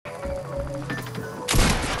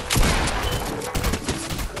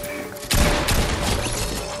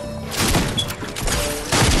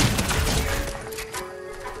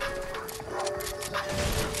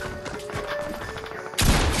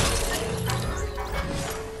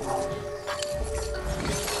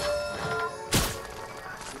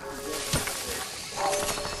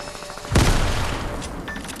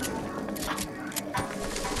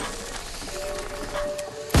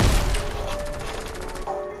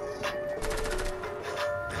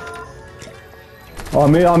On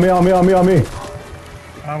me, on me, on me, on me, on me.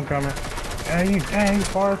 I'm coming. Dang, you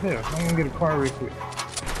far as hell. I'm gonna get a car real quick.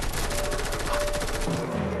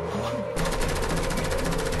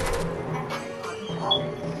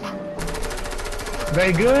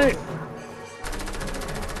 They good?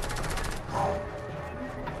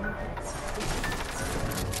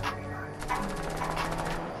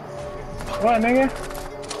 What, nigga?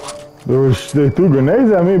 They threw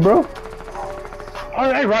grenades at me, bro. Oh,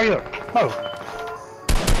 they right up. Oh.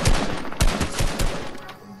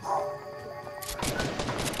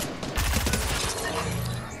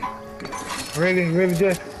 Really,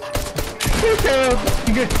 just.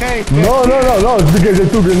 You get changed. No. It's because they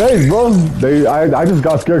threw grenades, bro. I just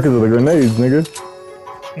got scared because of the grenades, nigga.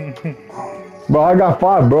 Bro, I got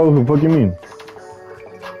 5, bro. What the fuck you mean?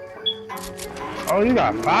 Oh, you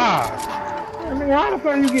got 5. I mean, how the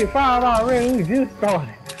fuck you get 5 already? We just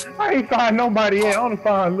started. I ain't find nobody yet. I only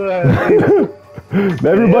found little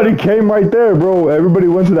Everybody came right there, bro. Everybody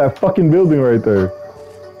went to that fucking building right there.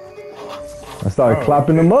 I started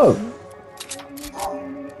clapping them up.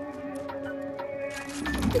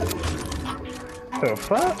 The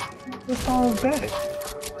fuck? What song is that?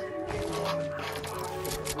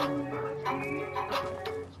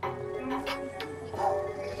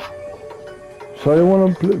 So you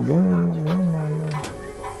wanna play?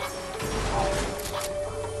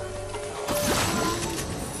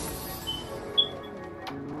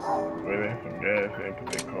 Wait, some gas in because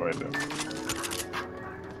they call it though.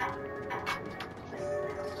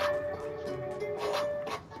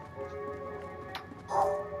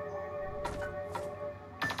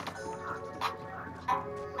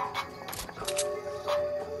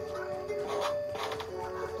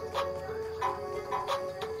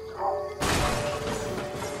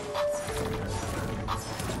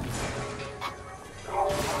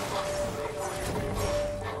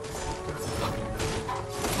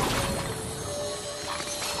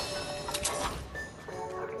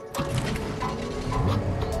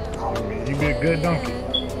 You be a good donkey.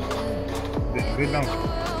 Good donkey.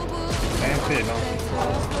 That's it, donkey.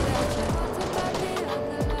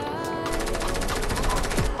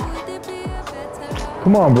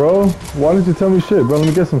 Come on, bro. Why didn't you tell me shit, bro? Let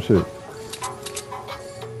me get some shit.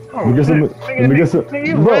 Oh, let me get some. Let me get some.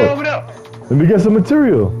 Bro, let me get some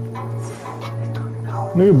material.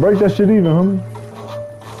 Nigga, break that shit even, homie.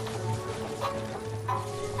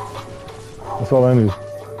 That's all I need.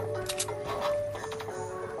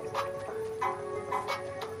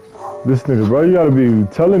 This nigga, bro, you gotta be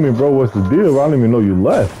telling me, bro, what's the deal? I don't even know you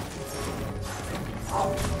left.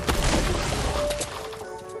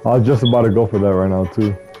 I was just about to go for that right now,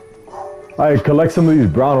 too. Alright, collect some of these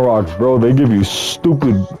brown rocks, bro. They give you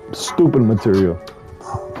stupid material.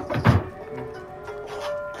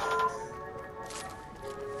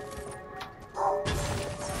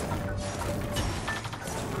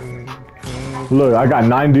 Look, I got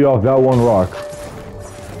 90 off that one rock.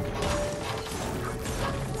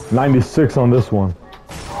 96 on this one.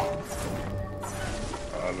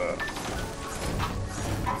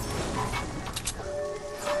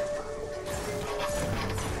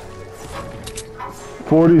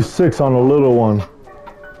 46 on the little one.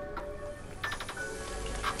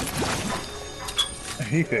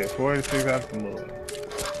 He said 46 out the little one.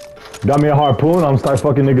 Got me a harpoon. I'm gonna start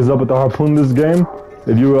fucking niggas up with the harpoon this game.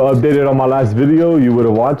 If you were updated on my last video, you would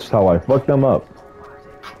have watched how I fucked them up.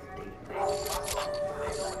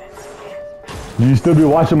 Do you still be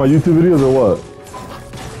watching my YouTube videos or what?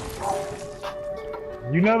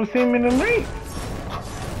 You never seen me in the link.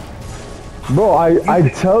 Bro, I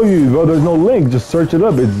tell you, bro, there's no link. Just search it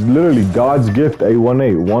up. It's literally God's Gift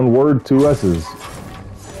 818. One word, 2 S's.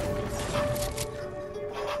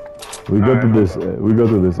 We go through this. We go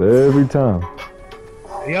through this every time.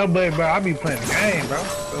 Yo, but bro, I be playing the game, bro.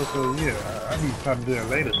 So yeah, I be trying to do it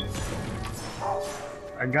later.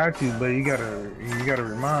 I got you, but you gotta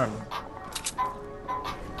remind me.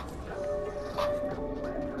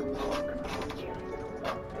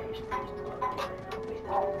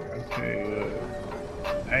 Okay,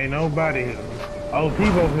 ain't nobody here. Oh,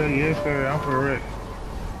 people here, yes sir, I'm correct.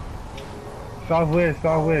 Southwest.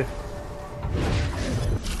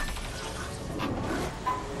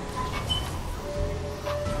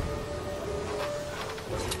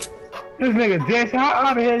 This nigga Jesse,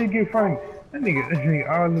 how the hell you get Frank? That nigga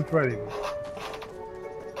all in front of you.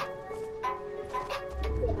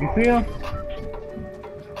 You see him?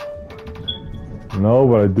 No,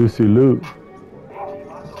 but I do see loot.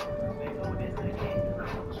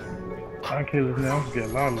 I kill his now, get a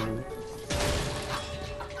lot of loot.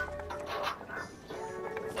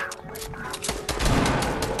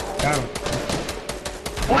 Got him.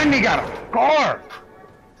 One nigga got a scar!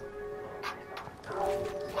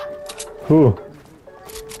 Who?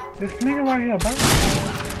 This nigga right here, bro.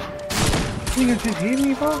 Nigga just hit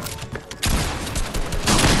me, bro.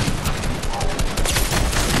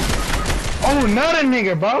 Oh, another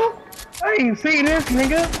nigga, bro. I ain't see this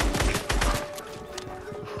nigga.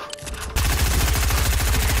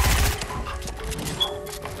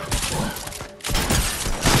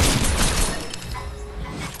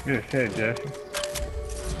 Good shit, Jesse.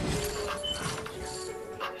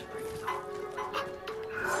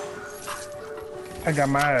 I got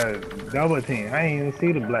my double team. I ain't even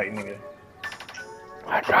see the black nigga.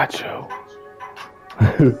 I got you.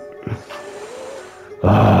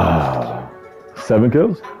 7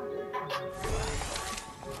 kills?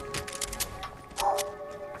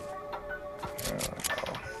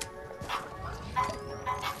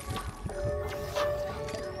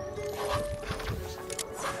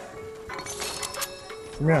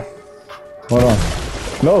 Yeah. Hold on.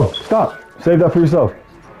 No, stop. Save that for yourself.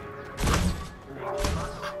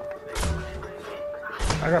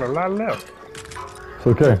 I got a lot left. It's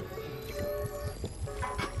okay.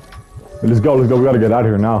 Let's go, let's go. We gotta get out of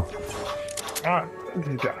here now. I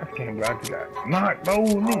can't block the guy. Not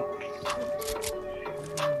those me.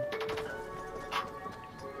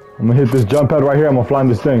 I'm gonna hit this jump pad right here. I'm gonna fly in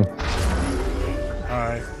this thing.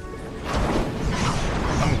 Alright.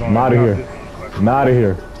 I'm out of here. I'm out of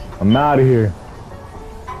here. I'm out of here.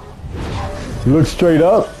 Look straight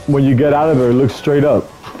up. When you get out of there, look straight up.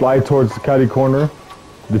 Fly towards the caddy corner.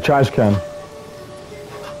 The trash can.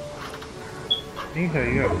 You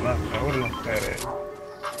say you got nothing. What is that at?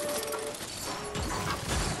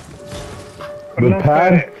 The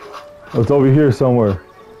pad? Oh, it's over here somewhere.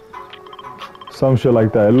 Some shit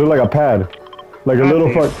like that. It looked like a pad. Like a little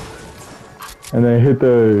fuck. And then hit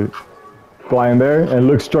the fly in there and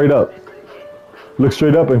look straight up. Look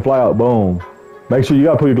straight up and fly out. Boom. Make sure you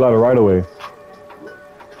gotta put your glider right away.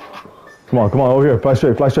 Come on, over here. Fly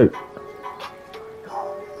straight, fly straight.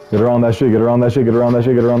 Get around that shit, get around that shit, get around that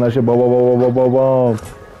shit, get around that shit. Boom, boom, boom, boom, boom, boom.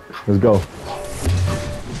 Let's go.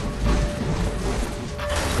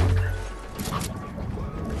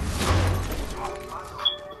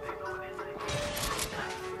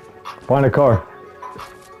 Find a car.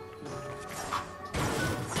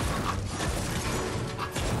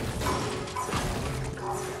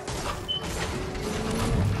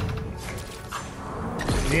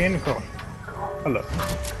 Yeah, in the car. Hello.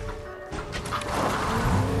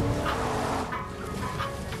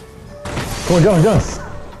 Come on, John.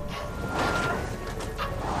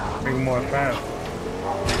 Make it more fast.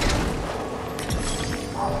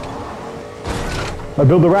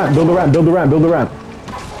 Build the ramp.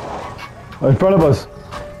 In front of us.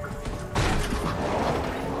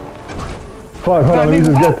 5, hold on, let me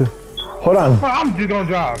just get this. Hold on. Bro, I'm just gonna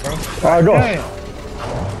drive, bro. Alright, go. Damn.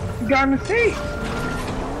 You got in the seat.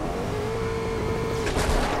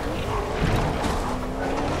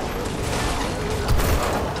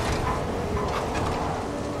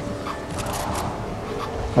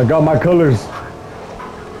 I got my colors.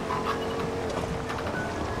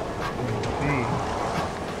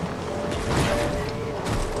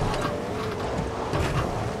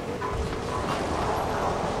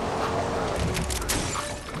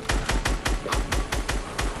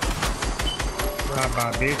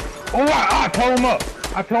 Oh, I told him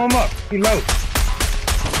up. He low.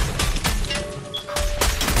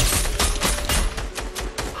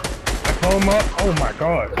 I told him up. Oh my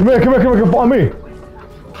god. Come here, follow me.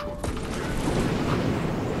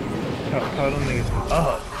 Tell them niggas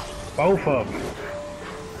up. Both of them.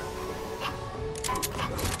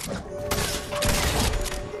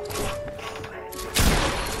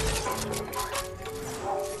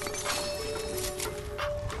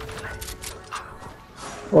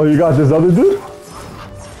 Oh, you got this other dude?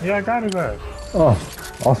 Yeah, I got it back. Oh,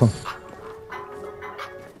 awesome.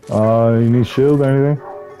 You need shield or anything?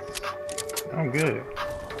 I'm good.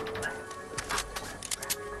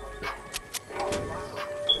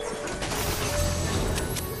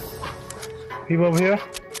 People over here?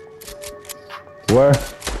 Where?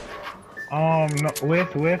 No,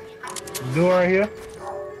 west. Door right here.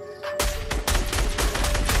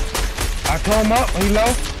 I told him up, he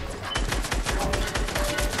low.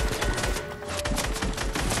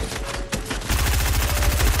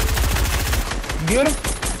 Get him.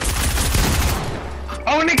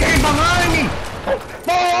 Oh, nigga came behind me.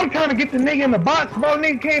 Bro, I'm trying to get the nigga in the box, bro.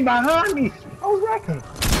 Nigga came behind me. I was wrecking.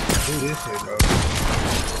 Do this shit, bro.